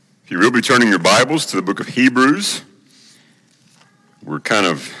If you will be turning your Bibles to the book of Hebrews, we're kind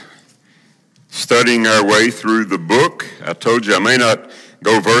of studying our way through the book. I told you I may not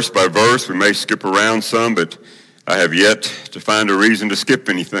go verse by verse. We may skip around some, but I have yet to find a reason to skip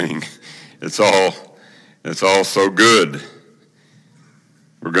anything. It's all so good.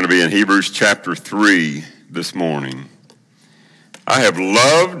 We're going to be in Hebrews chapter 3 this morning. I have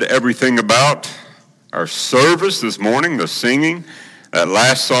loved everything about our service this morning, the singing. That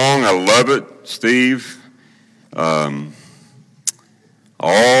last song, I love it, Steve. All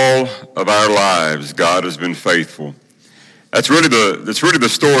of our lives, God has been faithful. That's really the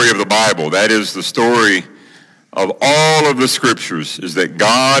story of the Bible. That is the story of all of the scriptures, is that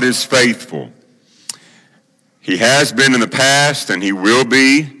God is faithful. He has been in the past, and he will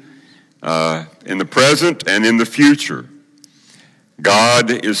be in the present and in the future.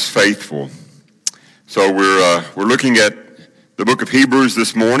 God is faithful. So we're looking at the book of Hebrews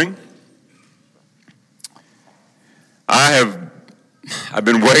this morning. I've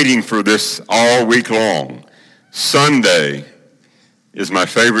been waiting for this all week long. Sunday is my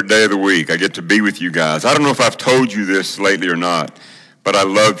favorite day of the week. I get to be with you guys. I don't know if I've told you this lately or not, but I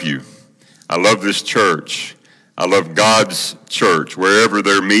love you. I love this church. I love God's church, wherever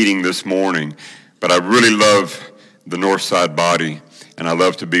they're meeting this morning. But I really love the Northside body, and I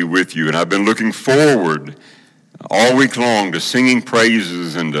love to be with you. And I've been looking forward all week long to singing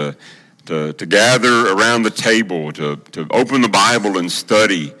praises and to gather around the table, to open the Bible and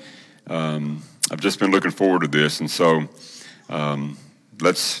study. I've just been looking forward to this, and so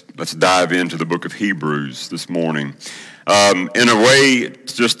let's dive into the book of Hebrews this morning. In a way,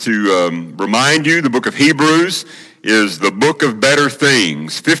 just to remind you, the book of Hebrews is the book of better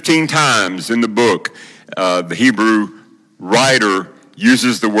things. 15 times in the book, the Hebrew writer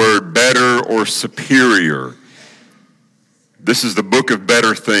uses the word better or superior. This is the book of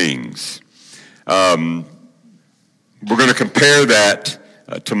better things. We're going to compare that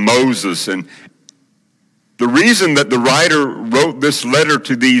to Moses. And the reason that the writer wrote this letter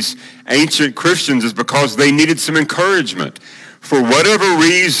to these ancient Christians is because they needed some encouragement. For whatever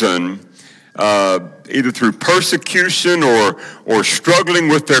reason, either through persecution or struggling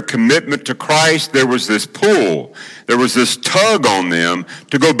with their commitment to Christ, there was this pull. There was this tug on them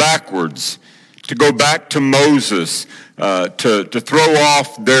to go backwards, to go back to Moses, to throw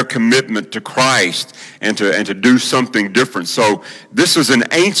off their commitment to Christ and to do something different. So this is an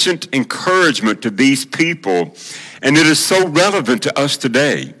ancient encouragement to these people, and it is so relevant to us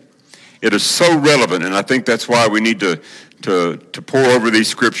today. It is so relevant, and I think that's why we need to pour over these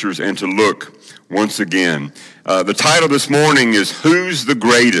scriptures and to look once again. The title this morning is Who's the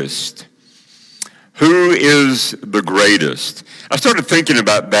Greatest? Who is the greatest? I started thinking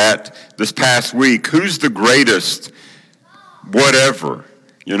about that this past week. Who's the greatest? Whatever,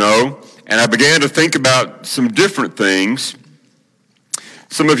 and I began to think about some different things.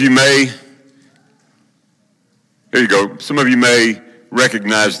 Some of you may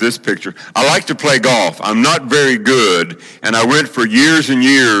recognize this picture. I like to play golf. I'm not very good, and I went for years and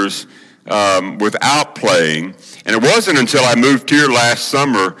years without playing, and it wasn't until I moved here last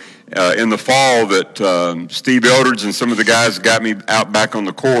summer in the fall that Steve Eldridge and some of the guys got me out back on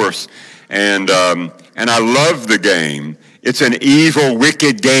the course, and I love the game. It's an evil,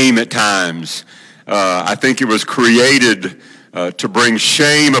 wicked game at times. I think it was created to bring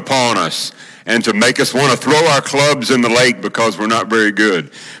shame upon us and to make us want to throw our clubs in the lake because we're not very good.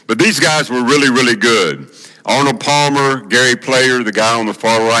 But these guys were really, really good. Arnold Palmer, Gary Player, the guy on the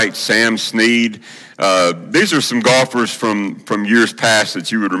far right, Sam Snead. These are some golfers from years past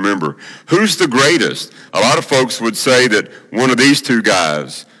that you would remember. Who's the greatest? A lot of folks would say that one of these two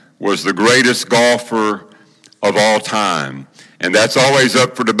guys was the greatest golfer of all time. And that's always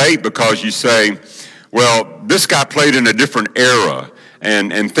up for debate because you say, well, this guy played in a different era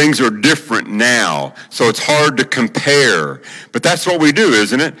and things are different now, so it's hard to compare. But that's what we do,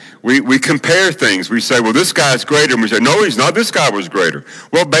 isn't it? We compare things. We say, well, this guy's greater, and we say, no, he's not. This guy was greater.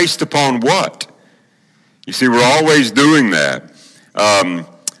 Well, based upon what? You see, we're always doing that.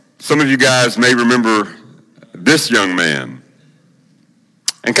 Some of you guys may remember this young man.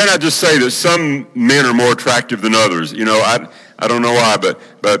 And can I just say that some men are more attractive than others? I don't know why,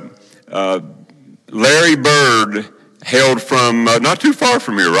 but Larry Bird hailed from not too far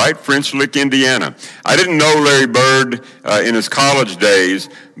from here, right? French Lick, Indiana. I didn't know Larry Bird in his college days,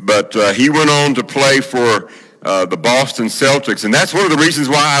 but he went on to play for the Boston Celtics. And that's one of the reasons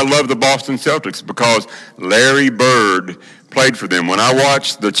why I love the Boston Celtics, because Larry Bird played for them. When I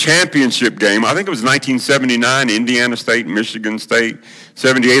watched the championship game, I think it was 1979, Indiana State, Michigan State,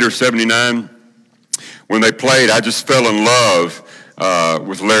 78 or 79, when they played, I just fell in love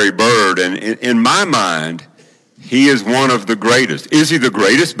with Larry Bird, and in my mind, he is one of the greatest. Is he the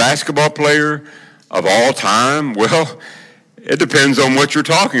greatest basketball player of all time? Well, it depends on what you're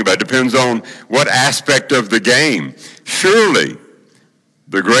talking about. It depends on what aspect of the game. Surely,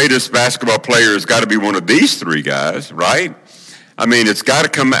 the greatest basketball player has got to be one of these three guys, right? I mean, it's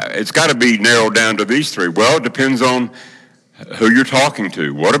got to be narrowed down to these three. Well, it depends on who you're talking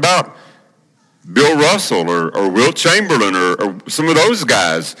to. What about Bill Russell or Wilt Chamberlain or some of those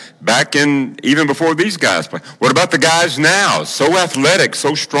guys back in, even before these guys play? What about the guys now? So athletic,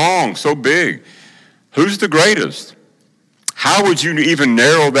 so strong, so big. Who's the greatest? How would you even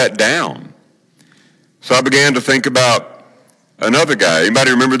narrow that down? So I began to think about another guy. Anybody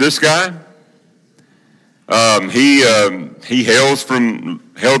remember this guy? He hailed from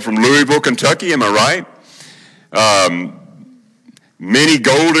Louisville, Kentucky. Am I right? Many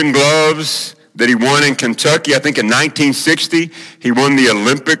Golden Gloves that he won in Kentucky. I think in 1960 he won the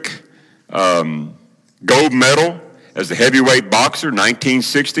Olympic gold medal as the heavyweight boxer.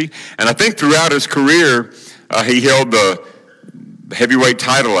 1960, and I think throughout his career he held the heavyweight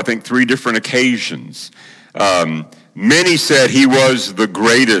title. I think 3 different occasions. Many said he was the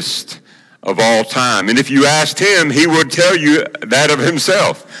greatest of all time. And if you asked him, he would tell you that of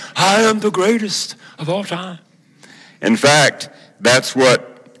himself. I am the greatest of all time. In fact, that's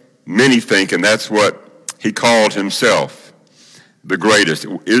what many think, and that's what he called himself, the greatest.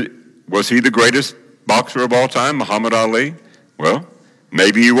 Was he the greatest boxer of all time, Muhammad Ali? Well,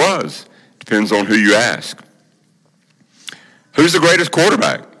 maybe he was. Depends on who you ask. Who's the greatest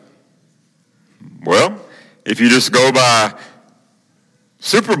quarterback? Well, if you just go by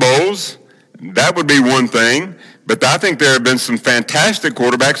Super Bowls, that would be one thing, but I think there have been some fantastic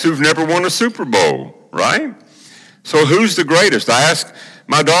quarterbacks who've never won a Super Bowl, right? So who's the greatest? I asked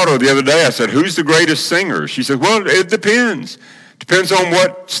my daughter the other day, I said, who's the greatest singer? She said, well, it depends. Depends on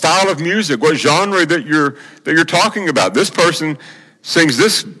what style of music, what genre that you're talking about. This person sings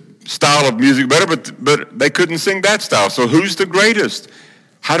this style of music better, but they couldn't sing that style. So who's the greatest?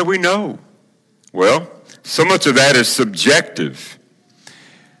 How do we know? Well, so much of that is subjective.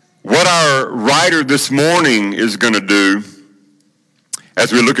 What our writer this morning is going to do,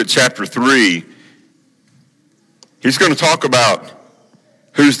 as we look at chapter 3, he's going to talk about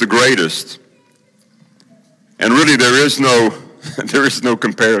who's the greatest. And really there is no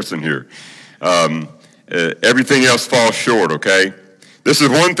comparison here. Everything else falls short, okay? This is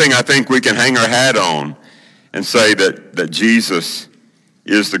one thing I think we can hang our hat on and say that Jesus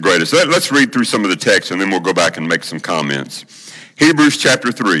is the greatest. Let's read through some of the text and then we'll go back and make some comments. Hebrews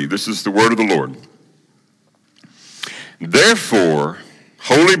chapter 3, this is the word of the Lord. Therefore,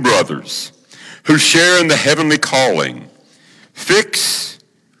 holy brothers, who share in the heavenly calling, fix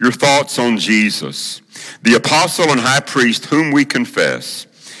your thoughts on Jesus, the apostle and high priest whom we confess.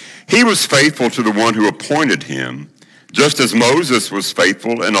 He was faithful to the one who appointed him, just as Moses was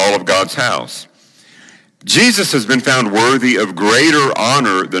faithful in all of God's house. Jesus has been found worthy of greater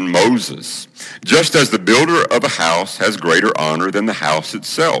honor than Moses, just as the builder of a house has greater honor than the house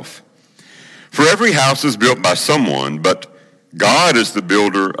itself. For every house is built by someone, but God is the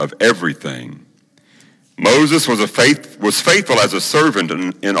builder of everything. Moses was faithful as a servant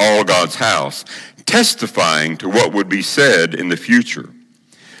in all God's house, testifying to what would be said in the future.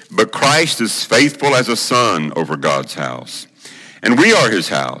 But Christ is faithful as a son over God's house. And we are his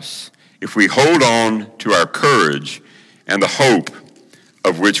house, if we hold on to our courage and the hope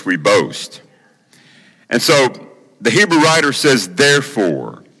of which we boast. And so the Hebrew writer says,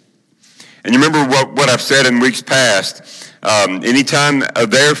 therefore. And you remember what I've said in weeks past. Anytime a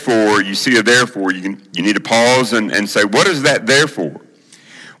therefore, you see a therefore, you need to pause and say, what is that therefore?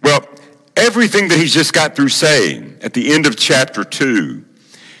 Well, everything that he's just got through saying at the end of chapter 2,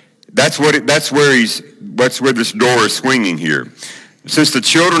 that's where this door is swinging here. Since the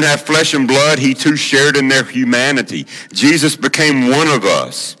children have flesh and blood, he too shared in their humanity. Jesus became one of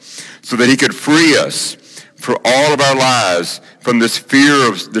us so that he could free us for all of our lives from this fear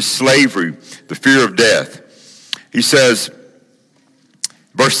of the slavery, the fear of death. He says,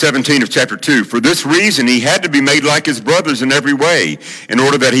 verse 17 of chapter 2, for this reason he had to be made like his brothers in every way, in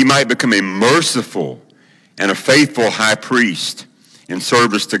order that he might become a merciful and a faithful high priest in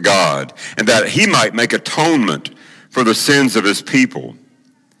service to God, and that he might make atonement for the sins of his people.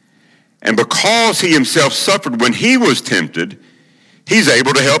 And because he himself suffered when he was tempted, he's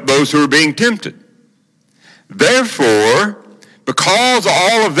able to help those who are being tempted. Therefore, because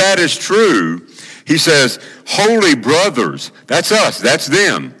all of that is true, he says, holy brothers, that's us, that's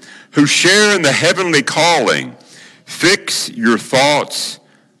them, who share in the heavenly calling, fix your thoughts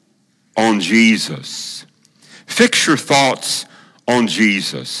on Jesus. Fix your thoughts on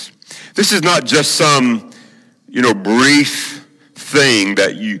Jesus. This is not just some, brief thing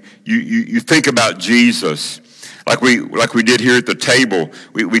that you think about Jesus. Like we did here at the table.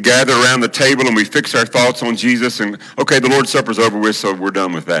 We gather around the table and we fix our thoughts on Jesus and, okay, the Lord's Supper's over with, so we're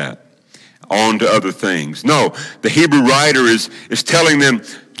done with that. On to other things. No, the Hebrew writer is telling them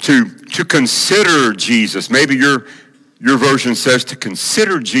to consider Jesus. Maybe your version says to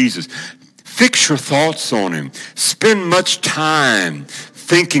consider Jesus. Fix your thoughts on him. Spend much time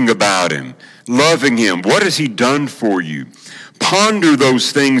thinking about him, loving him. What has he done for you? Ponder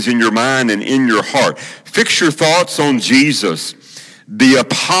those things in your mind and in your heart. Fix your thoughts on Jesus, the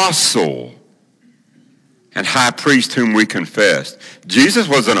apostle and high priest whom we confessed. Jesus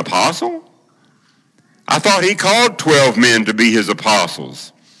was an apostle? I thought he called 12 men to be his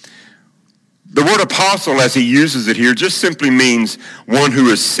apostles. The word apostle, as he uses it here, just simply means one who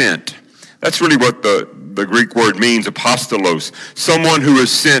is sent. That's really what the Greek word means, apostolos, someone who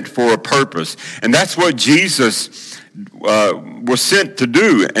is sent for a purpose. And that's what Jesus was sent to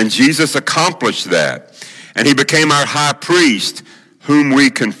do, and Jesus accomplished that. And he became our high priest, whom we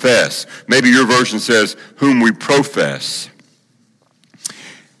confess. Maybe your version says, whom we profess.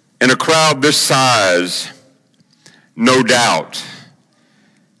 In a crowd this size, no doubt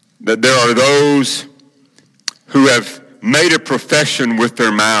that there are those who have made a profession with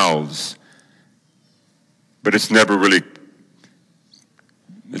their mouths, but it's never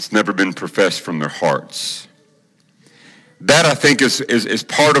been professed from their hearts. That, I think, is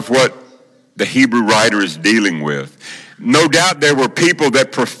part of what the Hebrew writer is dealing with. No doubt there were people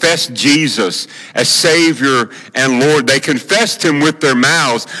that professed Jesus as Savior and Lord. They confessed him with their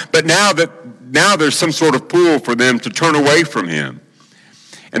mouths, but now there's some sort of pull for them to turn away from him.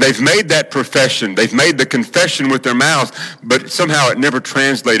 And they've made that profession. They've made the confession with their mouths, but somehow it never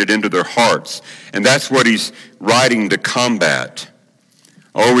translated into their hearts. And that's what he's writing to combat.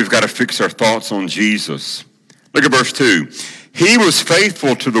 Oh, we've got to fix our thoughts on Jesus. Look at verse 2. He was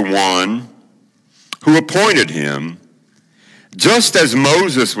faithful to the one who appointed him, just as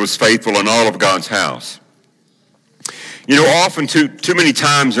Moses was faithful in all of God's house. Often too many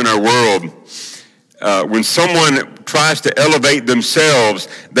times in our world, when someone tries to elevate themselves,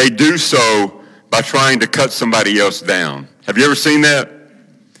 they do so by trying to cut somebody else down. Have you ever seen that?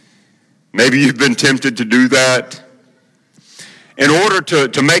 Maybe you've been tempted to do that. In order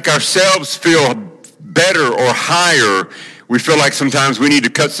to make ourselves feel better or higher, we feel like sometimes we need to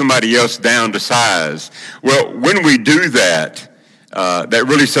cut somebody else down to size. Well, when we do that, that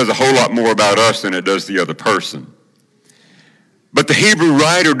really says a whole lot more about us than it does the other person. But the Hebrew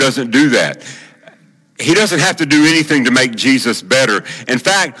writer doesn't do that. He doesn't have to do anything to make Jesus better. In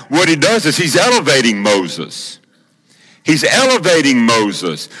fact, what he does is he's elevating Moses. He's elevating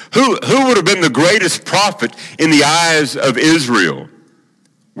Moses. Who would have been the greatest prophet in the eyes of Israel?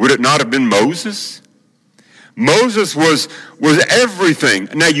 Would it not have been Moses? Moses was everything.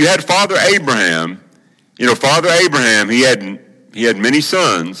 Now, you had Father Abraham. Father Abraham, he had many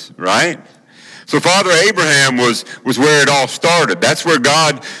sons, right? So Father Abraham was where it all started. That's where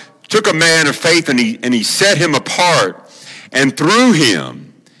God took a man of faith and he set him apart. And through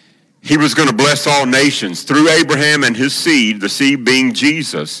him, he was going to bless all nations. Through Abraham and his seed, the seed being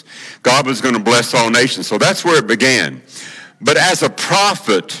Jesus, God was going to bless all nations. So that's where it began. But as a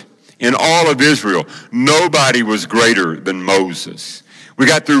prophet in all of Israel, nobody was greater than Moses. We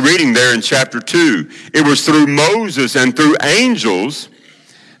got through reading there in chapter 2. It was through Moses and through angels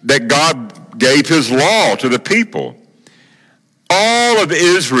that God gave his law to the people. All of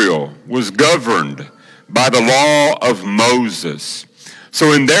Israel was governed by the law of Moses.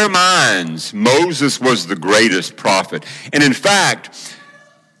 So in their minds, Moses was the greatest prophet. And in fact,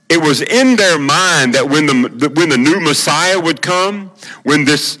 it was in their mind that when the new Messiah would come, when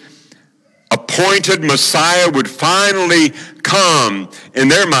this appointed Messiah would finally come, in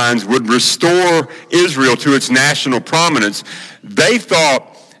their minds would restore Israel to its national prominence, they thought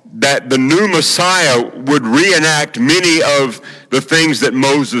that the new Messiah would reenact many of the things that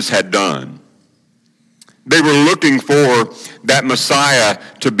Moses had done. They were looking for that Messiah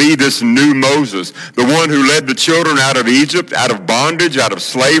to be this new Moses, the one who led the children out of Egypt, out of bondage, out of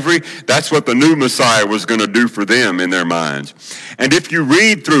slavery. That's what the new Messiah was going to do for them in their minds. And if you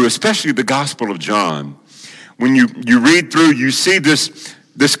read through, especially the Gospel of John, when you read through, you see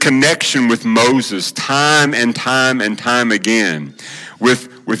this connection with Moses time and time and time again,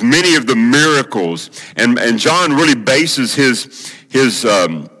 with many of the miracles. And John really bases his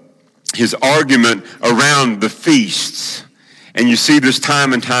argument around the feasts. And you see this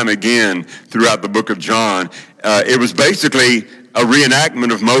time and time again throughout the book of John. It was basically a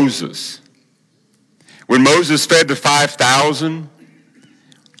reenactment of Moses. When Moses fed the 5,000,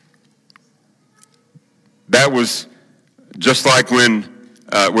 that was just like when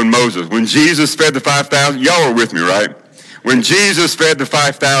Jesus fed the 5,000. Y'all are with me, right? When Jesus fed the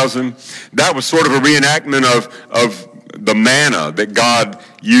 5,000, that was sort of a reenactment of the manna that God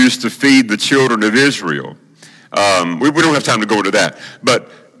used to feed the children of Israel. We don't have time to go into that,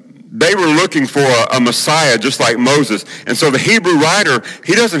 but they were looking for a Messiah just like Moses. And so the Hebrew writer,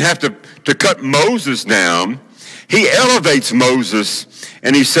 he doesn't have to cut Moses down. He elevates Moses,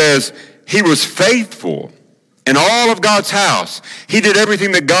 and he says he was faithful in all of God's house. He did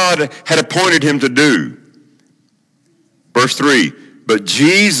everything that God had appointed him to do. Verse 3, but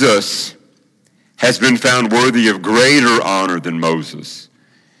Jesus has been found worthy of greater honor than Moses.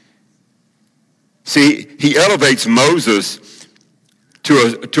 See, he elevates Moses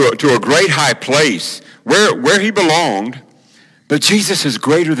to a great high place where he belonged, but Jesus is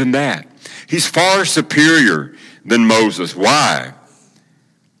greater than that. He's far superior than Moses. Why?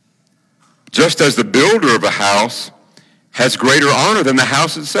 Just as the builder of a house has greater honor than the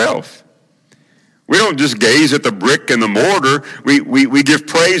house itself. We don't just gaze at the brick and the mortar. We give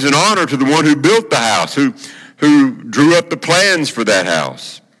praise and honor to the one who built the house, who drew up the plans for that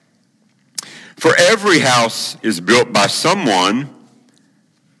house. For every house is built by someone,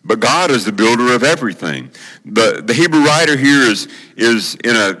 but God is the builder of everything. The Hebrew writer here is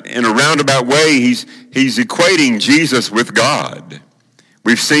in a roundabout way, he's equating Jesus with God.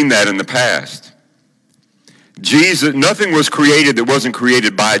 We've seen that in the past. Jesus, nothing was created that wasn't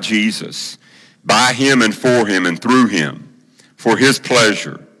created by Jesus, by him and for him and through him, for his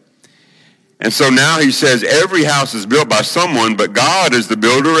pleasure. And so now he says every house is built by someone, but God is the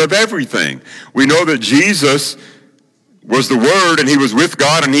builder of everything. We know that Jesus was the Word, and he was with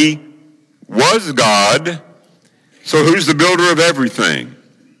God, and he was God. So who's the builder of everything?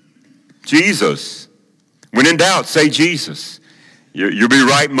 Jesus. When in doubt, say Jesus. You'll be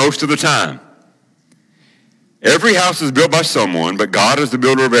right most of the time. Every house is built by someone, but God is the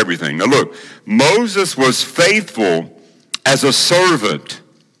builder of everything. Now look, Moses was faithful as a servant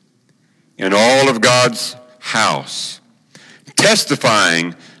in all of God's house,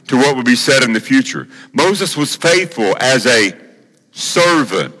 testifying to what would be said in the future. Moses was faithful as a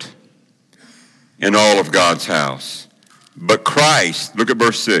servant in all of God's house. But Christ, look at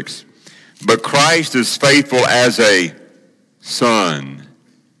verse 6, but Christ is faithful as a son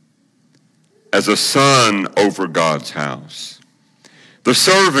over God's house. The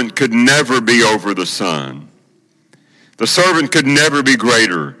servant could never be over the son. The servant could never be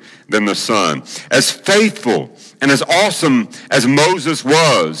greater than the son. As faithful and as awesome as Moses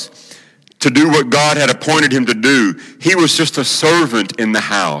was to do what God had appointed him to do, he was just a servant in the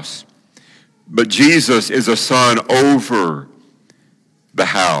house. But Jesus is a son over the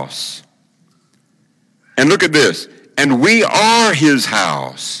house. And look at this. And we are his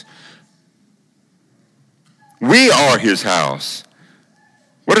house. We are his house.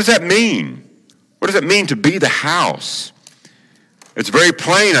 What does that mean? What does it mean to be the house? It's very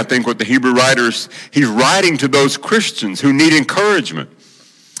plain, I think, what the Hebrew writers, he's writing to those Christians who need encouragement.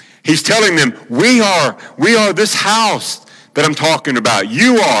 He's telling them, we are this house that I'm talking about.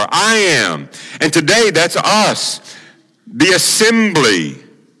 You are, I am. And today, that's us. The assembling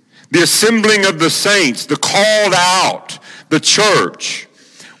of the saints, the called out, the church.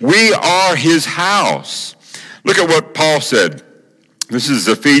 We are his house. Look at what Paul said. This is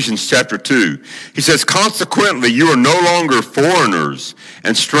Ephesians chapter 2. He says, consequently, you are no longer foreigners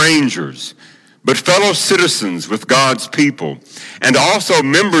and strangers, but fellow citizens with God's people, and also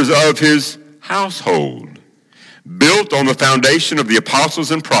members of his household, built on the foundation of the apostles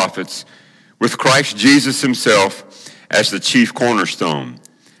and prophets, with Christ Jesus himself as the chief cornerstone.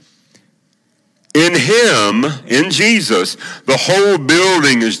 In him, in Jesus, the whole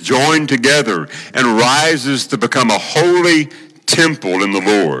building is joined together and rises to become a holy temple in the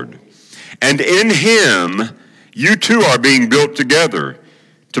Lord. And in him, you too are being built together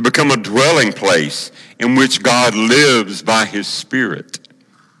to become a dwelling place in which God lives by his Spirit.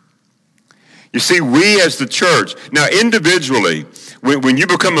 You see, we as the church, now individually, when you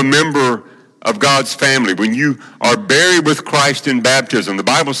become a member of God's family, when you are buried with Christ in baptism, the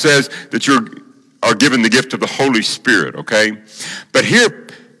Bible says that you are given the gift of the Holy Spirit, okay? But here,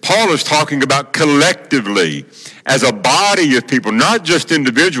 Paul is talking about collectively, as a body of people, not just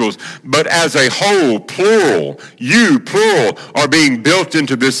individuals, but as a whole, plural. You, plural, are being built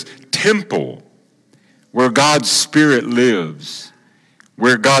into this temple where God's Spirit lives,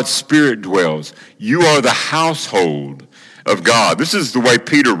 where God's Spirit dwells. You are the household of God. This is the way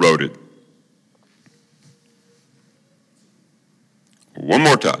Peter wrote it. One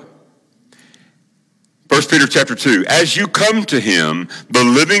more time. 1 Peter chapter 2, as you come to him, the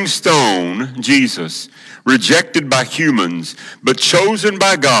living stone, Jesus, rejected by humans, but chosen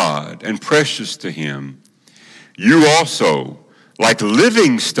by God and precious to him, you also, like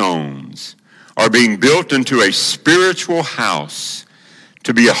living stones, are being built into a spiritual house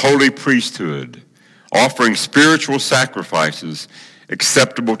to be a holy priesthood, offering spiritual sacrifices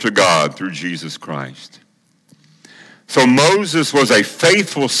acceptable to God through Jesus Christ. So Moses was a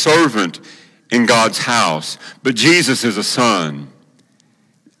faithful servant in God's house, but Jesus is a son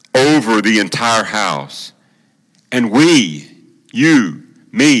over the entire house. And we, you,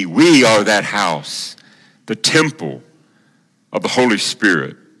 me, we are that house, the temple of the Holy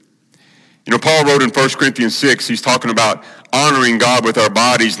Spirit. You know, Paul wrote in 1 Corinthians 6, he's talking about honoring God with our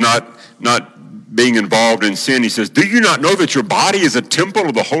bodies, not being involved in sin. He says, do you not know that your body is a temple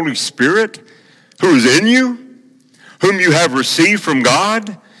of the Holy Spirit who is in you, whom you have received from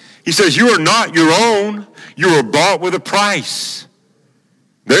God? He says, you are not your own. You are bought with a price.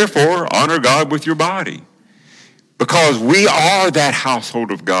 Therefore, honor God with your body. Because we are that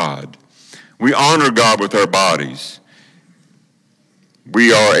household of God. We honor God with our bodies.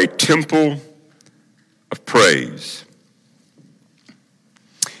 We are a temple of praise.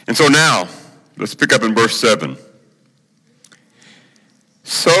 And so now, let's pick up in verse 7.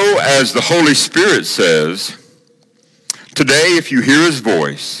 So as the Holy Spirit says, today if you hear his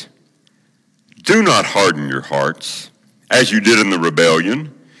voice, do not harden your hearts, as you did in the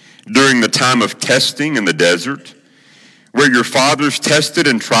rebellion, during the time of testing in the desert, where your fathers tested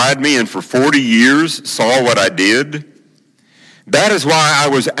and tried me and for 40 years saw what I did. That is why I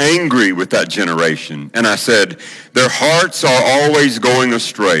was angry with that generation, and I said, their hearts are always going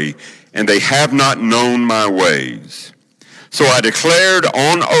astray, and they have not known my ways. So I declared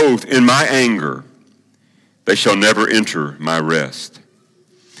on oath in my anger, they shall never enter my rest.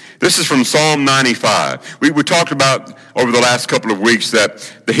 This is from Psalm 95. We talked about over the last couple of weeks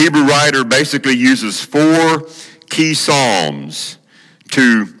that the Hebrew writer basically uses 4 key psalms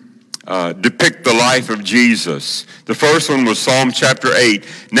to depict the life of Jesus. The first one was Psalm chapter 8.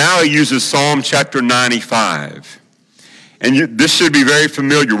 Now he uses Psalm chapter 95. And this should be very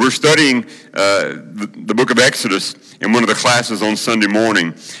familiar. We're studying the book of Exodus in one of the classes on Sunday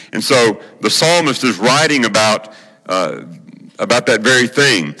morning. And so the psalmist is writing about that very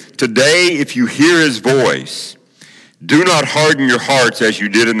thing. Today, if you hear his voice, do not harden your hearts as you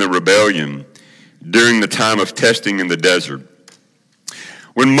did in the rebellion during the time of testing in the desert.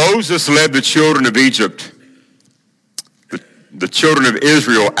 When Moses led the children of Egypt, the children of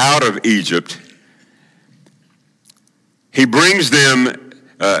Israel out of Egypt, he brings them,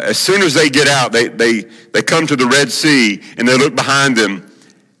 as soon as they get out, they come to the Red Sea and they look behind them,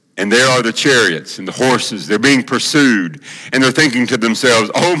 and there are the chariots and the horses. They're being pursued, and they're thinking to themselves,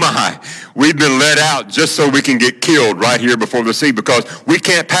 oh my, we've been led out just so we can get killed right here before the sea because we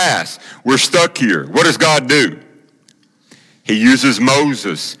can't pass. We're stuck here. What does God do? He uses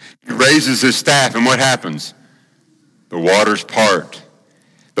Moses. He raises his staff, and what happens? The waters part.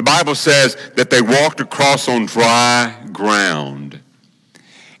 The Bible says that they walked across on dry ground.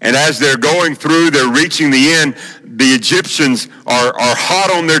 And as they're going through, they're reaching the end, the Egyptians are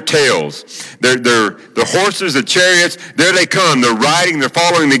hot on their tails. The horses, the chariots, there they come. They're riding, they're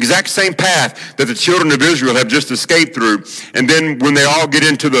following the exact same path that the children of Israel have just escaped through. And then when they all get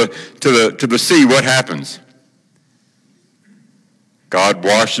into the sea, what happens? God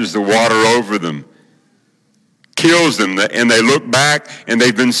washes the water over them, kills them, and they look back and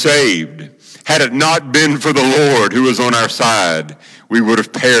they've been saved. Had it not been for the Lord who was on our side, we would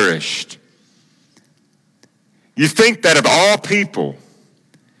have perished. You think that of all people,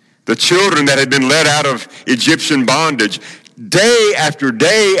 the children that had been led out of Egyptian bondage, day after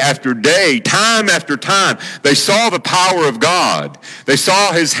day after day, time after time, they saw the power of God. They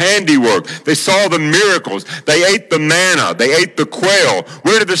saw his handiwork. They saw the miracles. They ate the manna. They ate the quail.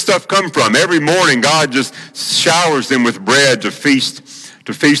 Where did this stuff come from? Every morning, God just showers them with bread to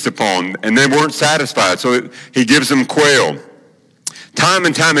feast upon, and they weren't satisfied, so he gives them quail. Time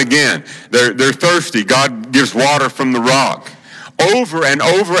and time again, they're thirsty. God gives water from the rock. Over and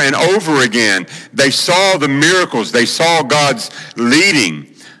over and over again, they saw the miracles. They saw God's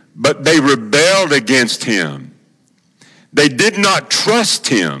leading, but they rebelled against him. They did not trust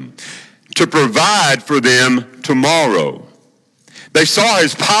him to provide for them tomorrow. They saw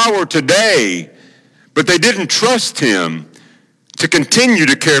his power today, but they didn't trust him to continue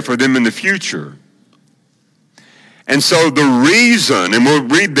to care for them in the future. And so the reason, and we'll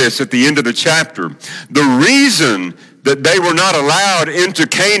read this at the end of the chapter, the reason that they were not allowed into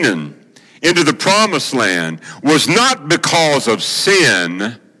Canaan, into the promised land, was not because of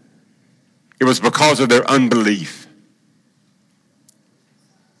sin. It was because of their unbelief.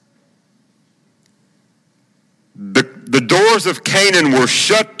 The doors of Canaan were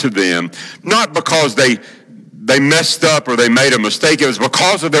shut to them, not because they messed up or they made a mistake. It was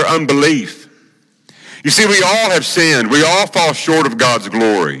because of their unbelief. You see, we all have sinned. We all fall short of God's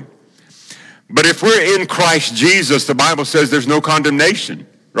glory. But if we're in Christ Jesus, the Bible says there's no condemnation,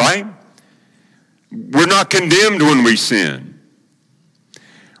 right? We're not condemned when we sin.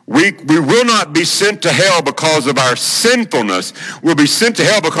 We will not be sent to hell because of our sinfulness. We'll be sent to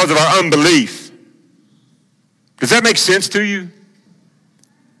hell because of our unbelief. Does that make sense to you?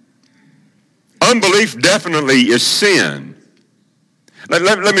 Unbelief definitely is sin.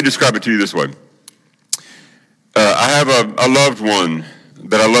 Let me describe it to you this way. I have a loved one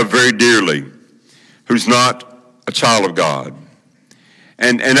that I love very dearly who's not a child of God.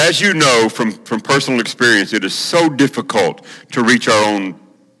 And as you know from personal experience, it is so difficult to reach our own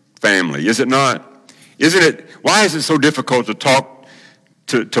family, is it not? Isn't it? Why is it so difficult to talk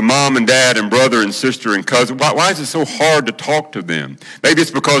to mom and dad and brother and sister and cousin? Why is it so hard to talk to them? Maybe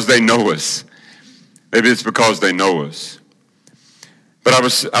it's because they know us. Maybe it's because they know us. But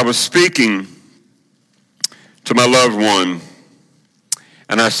I was speaking to my loved one,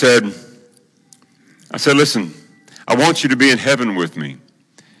 and I said, listen, I want you to be in heaven with me.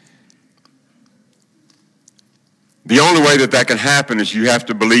 The only way that can happen is you have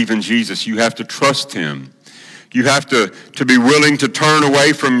to believe in Jesus. You have to trust him. You have to be willing to turn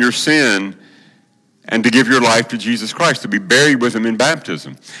away from your sin and to give your life to Jesus Christ, to be buried with him in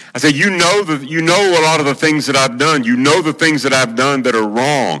baptism. I say, you know a lot of the things that I've done. You know the things that I've done that are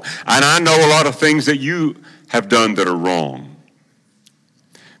wrong. And I know a lot of things that you have done that are wrong.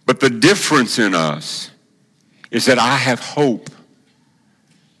 But the difference in us is that I have hope.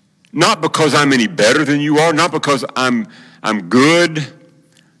 Not because I'm any better than you are, not because I'm good,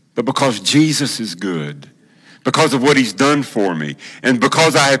 but because Jesus is good. Because of what he's done for me. And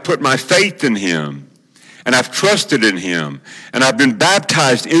because I have put my faith in him. And I've trusted in him. And I've been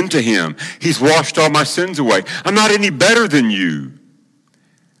baptized into him. He's washed all my sins away. I'm not any better than you.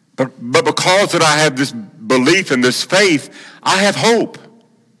 But because that I have this belief and this faith, I have hope.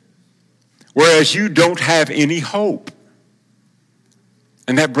 Whereas you don't have any hope.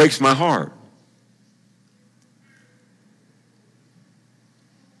 And that breaks my heart.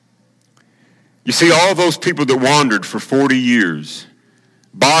 You see, all those people that wandered for 40 years,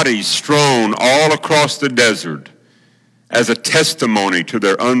 bodies strewn all across the desert as a testimony to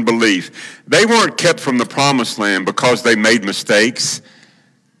their unbelief, they weren't kept from the promised land because they made mistakes,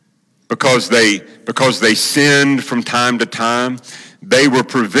 because they sinned from time to time. They were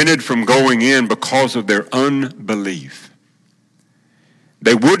prevented from going in because of their unbelief.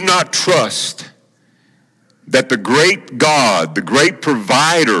 They would not trust that the great God, the great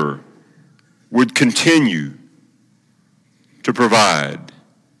provider, would continue to provide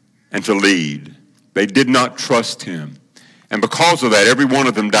and to lead. They did not trust him. And because of that, every one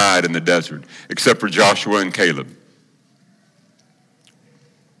of them died in the desert, except for Joshua and Caleb.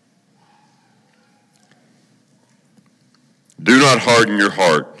 Do not harden your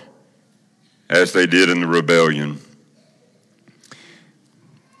heart as they did in the rebellion.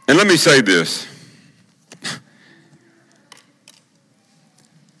 And let me say this.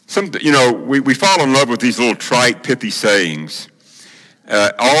 We fall in love with these little trite, pithy sayings.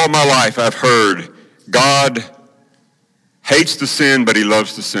 All my life I've heard, God hates the sin, but he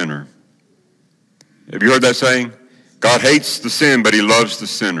loves the sinner. Have you heard that saying? God hates the sin, but he loves the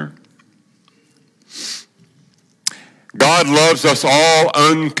sinner. God loves us all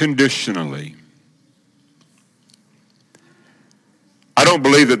unconditionally. I don't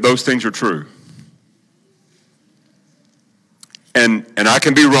believe that those things are true. And I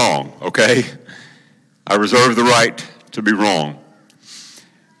can be wrong, okay? I reserve the right to be wrong.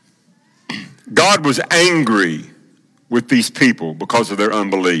 God was angry with these people because of their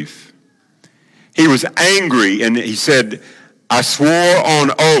unbelief. He was angry, and he said, I swore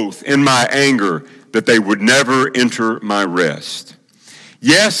on oath in my anger that they would never enter my rest.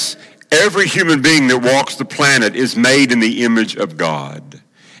 Yes, every human being that walks the planet is made in the image of God.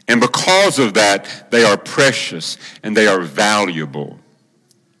 And because of that, they are precious and they are valuable.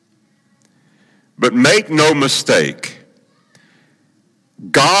 But make no mistake,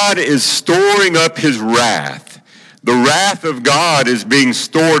 God is storing up his wrath. The wrath of God is being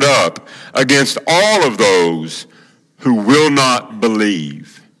stored up against all of those who will not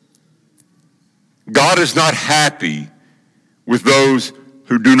believe. God is not happy with those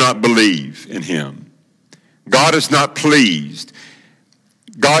who do not believe in him. God is not pleased.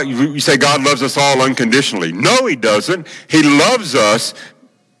 God, you say God loves us all unconditionally. No, he doesn't. He loves us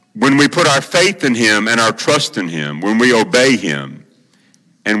when we put our faith in him and our trust in him, when we obey him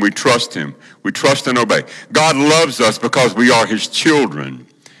and we trust him, we trust and obey. God loves us because we are his children.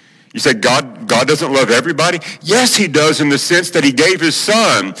 You say, God doesn't love everybody? Yes, he does, in the sense that he gave his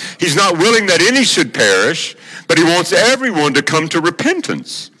son. He's not willing that any should perish, but he wants everyone to come to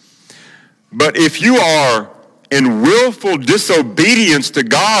repentance. But if you are in willful disobedience to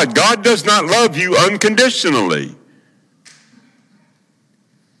God, God does not love you unconditionally.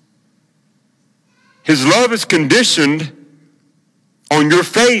 His love is conditioned on your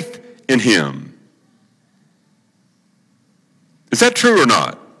faith in him. Is that true or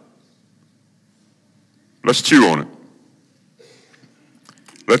not? Let's chew on it.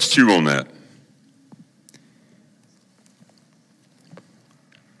 Let's chew on that.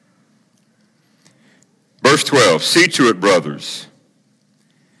 Verse 12, see to it, brothers,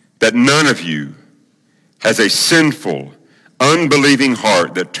 that none of you has a sinful, unbelieving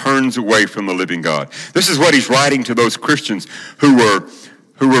heart that turns away from the living God. This is what he's writing to those Christians who were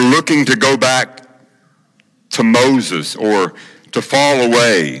looking to go back to Moses or to fall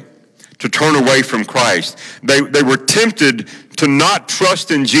away, to turn away from Christ. They were tempted to not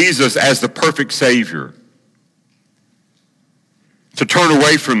trust in Jesus as the perfect Savior, to turn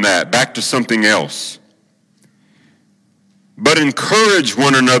away from that, back to something else. But encourage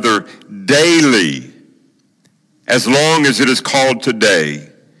one another daily, as long as it is called today,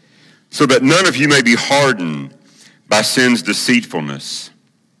 so that none of you may be hardened by sin's deceitfulness.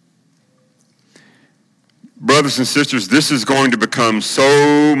 Brothers and sisters, this is going to become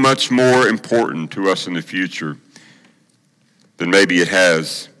so much more important to us in the future than maybe it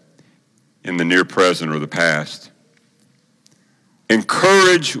has in the near present or the past.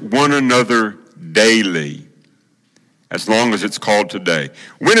 Encourage one another daily, as long as it's called today.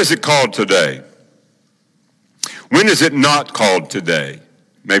 When is it called today? When is it not called today?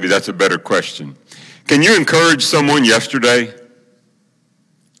 Maybe that's a better question. Can you encourage someone yesterday?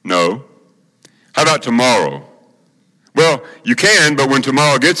 No. How about tomorrow? Well, you can, but when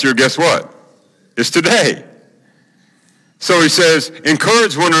tomorrow gets here, guess what? It's today. So he says,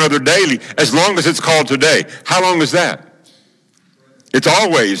 encourage one another daily, as long as it's called today. How long is that? It's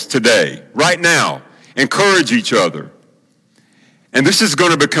always today, right now. Encourage each other. And this is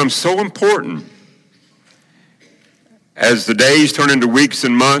going to become so important as the days turn into weeks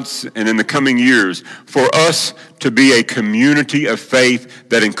and months and in the coming years, for us to be a community of faith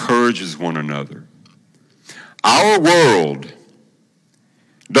that encourages one another. Our world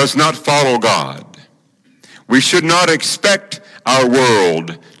does not follow God. We should not expect our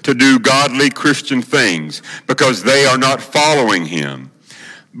world to do godly Christian things because they are not following him.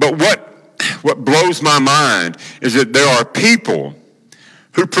 But what blows my mind is that there are people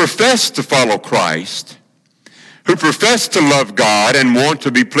who profess to follow Christ, who profess to love God and want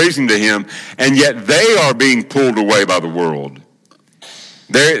to be pleasing to him, and yet they are being pulled away by the world.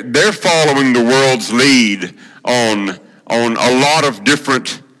 They're following the world's lead on a lot of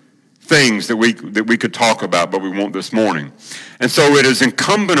different things that we could talk about, but we won't this morning. And so it is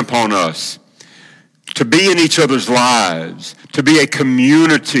incumbent upon us to be in each other's lives, to be a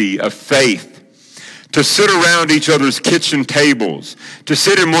community of faith, to sit around each other's kitchen tables, to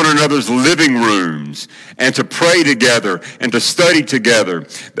sit in one another's living rooms, and to pray together and to study together.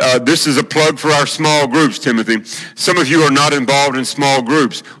 This is a plug for our small groups, Timothy. Some of you are not involved in small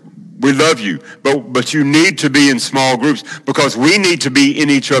groups. We love you, but you need to be in small groups because we need to be in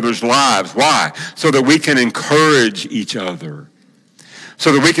each other's lives. Why? So that we can encourage each other.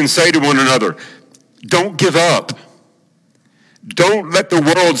 So that we can say to one another, don't give up. Don't let the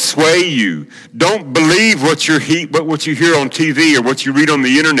world sway you. Don't believe what you hear on TV or what you read on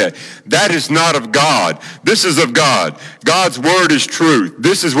the internet. That is not of God. This is of God. God's word is truth.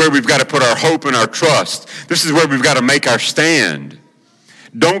 This is where we've got to put our hope and our trust. This is where we've got to make our stand.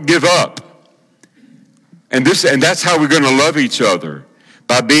 Don't give up. And that's how we're going to love each other,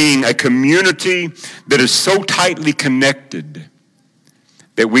 by being a community that is so tightly connected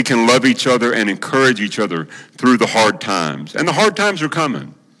that we can love each other and encourage each other through the hard times. And the hard times are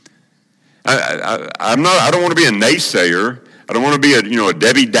coming. I don't want to be a naysayer. I don't want to be a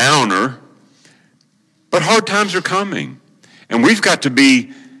Debbie Downer. But hard times are coming. And we've got to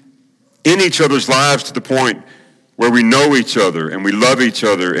be in each other's lives to the point where we know each other and we love each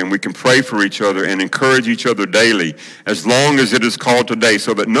other and we can pray for each other and encourage each other daily, as long as it is called today,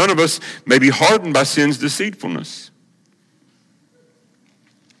 so that none of us may be hardened by sin's deceitfulness.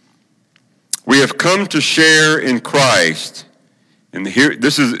 We have come to share in Christ, and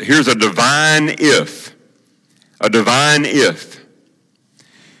here's a divine if. A divine if.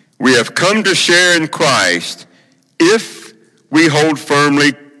 We have come to share in Christ if we hold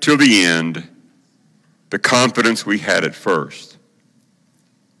firmly till the end the confidence we had at first.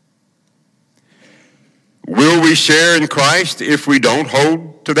 Will we share in Christ if we don't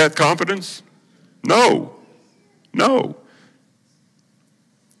hold to that confidence? No. No.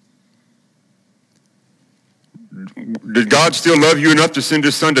 Did God still love you enough to send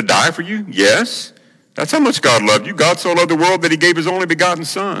his son to die for you? Yes. That's how much God loved you. God so loved the world that he gave his only begotten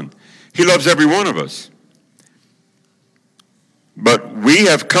son. He loves every one of us. But we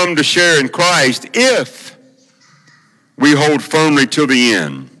have come to share in Christ if we hold firmly till the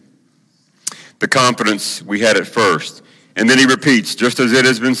end the confidence we had at first. And then he repeats, just as it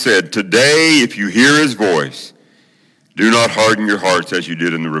has been said, today if you hear his voice, do not harden your hearts as you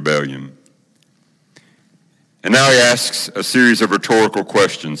did in the rebellion. And now he asks a series of rhetorical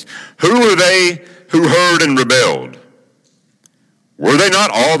questions. Who were they who heard and rebelled? Were they not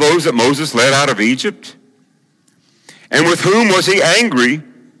all those that Moses led out of Egypt? And with whom was he angry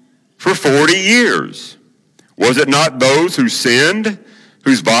for 40 years? Was it not those who sinned,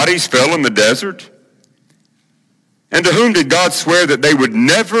 whose bodies fell in the desert? And to whom did God swear that they would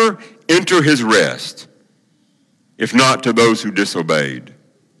never enter his rest, if not to those who disobeyed?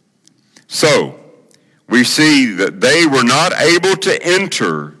 So, we see that they were not able to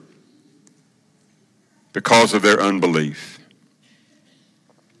enter because of their unbelief.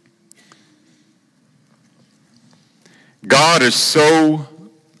 God is so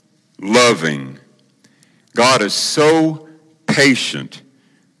loving. God is so patient.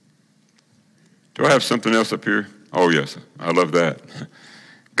 Do I have something else up here? Oh, yes, I love that.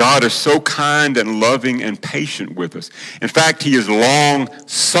 God is so kind and loving and patient with us. In fact, he is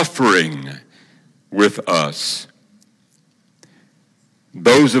long-suffering with us.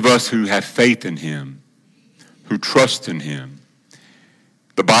 Those of us who have faith in him, who trust in him.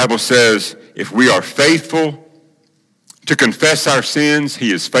 The Bible says if we are faithful to confess our sins,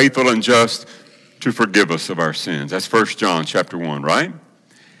 he is faithful and just to forgive us of our sins. That's 1 John chapter 1, right?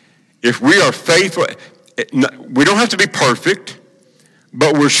 If we are faithful, we don't have to be perfect,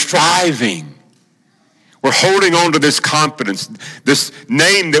 but we're striving. We're holding on to this confidence, this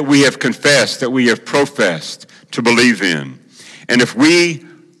name that we have confessed, that we have professed to believe in. And if we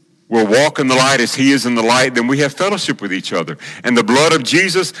will walk in the light as he is in the light, then we have fellowship with each other. And the blood of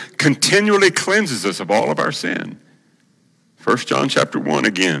Jesus continually cleanses us of all of our sin. 1 John chapter 1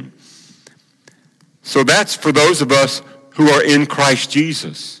 again. So that's for those of us who are in Christ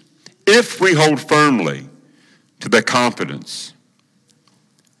Jesus. If we hold firmly to the confidence.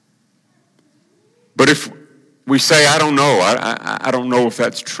 But if we say, I don't know, I don't know if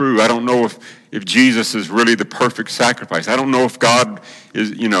that's true. I don't know if Jesus is really the perfect sacrifice. I don't know if God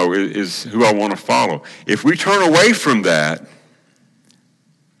is who I want to follow. If we turn away from that,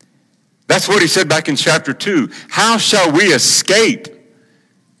 that's what he said back in chapter 2. How shall we escape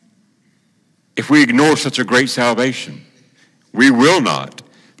if we ignore such a great salvation? We will not.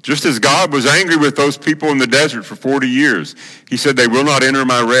 Just as God was angry with those people in the desert for 40 years, he said they will not enter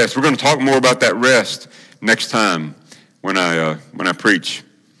my rest. We're going to talk more about that rest next time when I preach.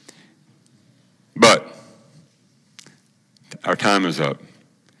 But our time is up.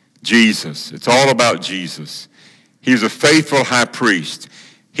 Jesus. It's all about Jesus. He's a faithful high priest.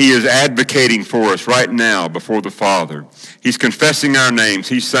 He is advocating for us right now before the Father. He's confessing our names.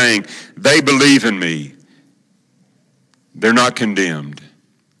 He's saying, they believe in me. They're not condemned.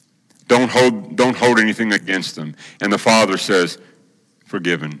 Don't hold anything against them. And the Father says,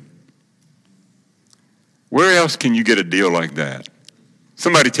 forgiven. Where else can you get a deal like that?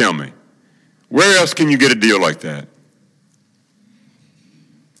 Somebody tell me. Where else can you get a deal like that?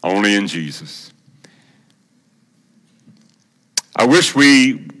 Only in Jesus. I wish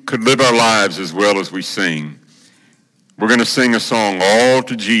we could live our lives as well as we sing. We're going to sing a song, All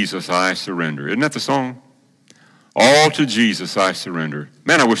to Jesus I Surrender. Isn't that the song? All to Jesus I surrender.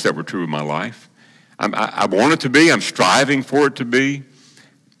 Man, I wish that were true of my life. I want it to be. I'm striving for it to be.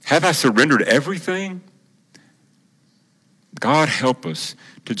 Have I surrendered everything? God help us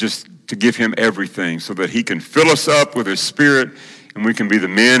to give him everything so that he can fill us up with his Spirit and we can be the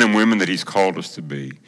men and women that he's called us to be.